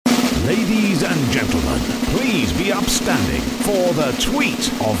the upstanding for the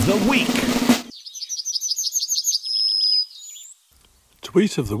Tweet of the Week.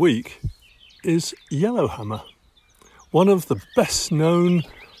 Tweet of the Week is Yellowhammer, one of the best known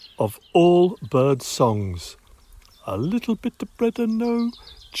of all bird songs. A little bit of bread and no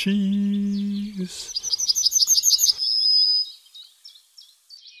cheese.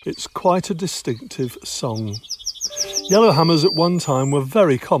 It's quite a distinctive song. Yellowhammers at one time were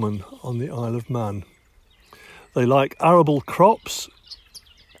very common on the Isle of Man. They like arable crops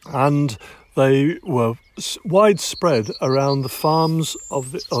and they were widespread around the farms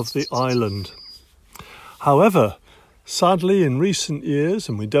of the island. However, sadly in recent years,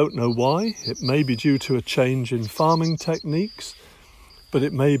 and we don't know why, it may be due to a change in farming techniques, but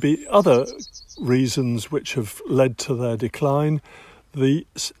it may be other reasons which have led to their decline, the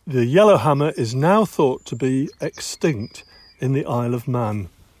yellowhammer is now thought to be extinct in the Isle of Man.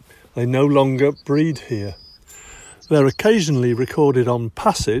 They no longer breed here. They're occasionally recorded on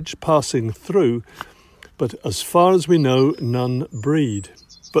passage, passing through, but as far as we know, none breed.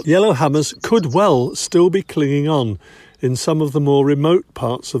 But yellowhammers could well still be clinging on in some of the more remote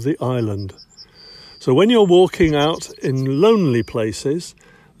parts of the island. So when you're walking out in lonely places,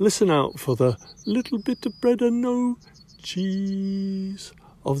 listen out for the little bit of bread and no cheese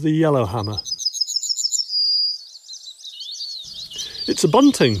of the yellowhammer. It's a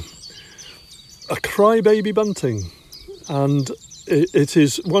bunting, a crybaby bunting, and it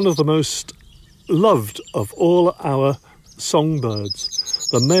is one of the most loved of all our songbirds.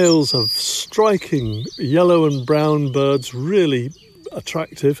 The males have striking yellow and brown birds, really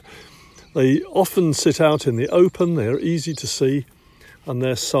attractive. They often sit out in the open, they're easy to see, and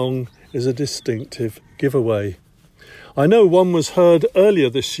their song is a distinctive giveaway. I know one was heard earlier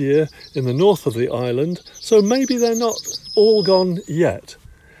this year in the north of the island, so maybe they're not all gone yet.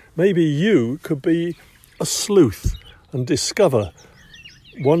 Maybe you could be a sleuth and discover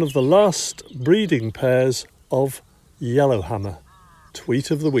one of the last breeding pairs of yellowhammer. Tweet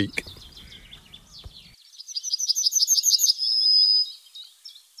of the Week.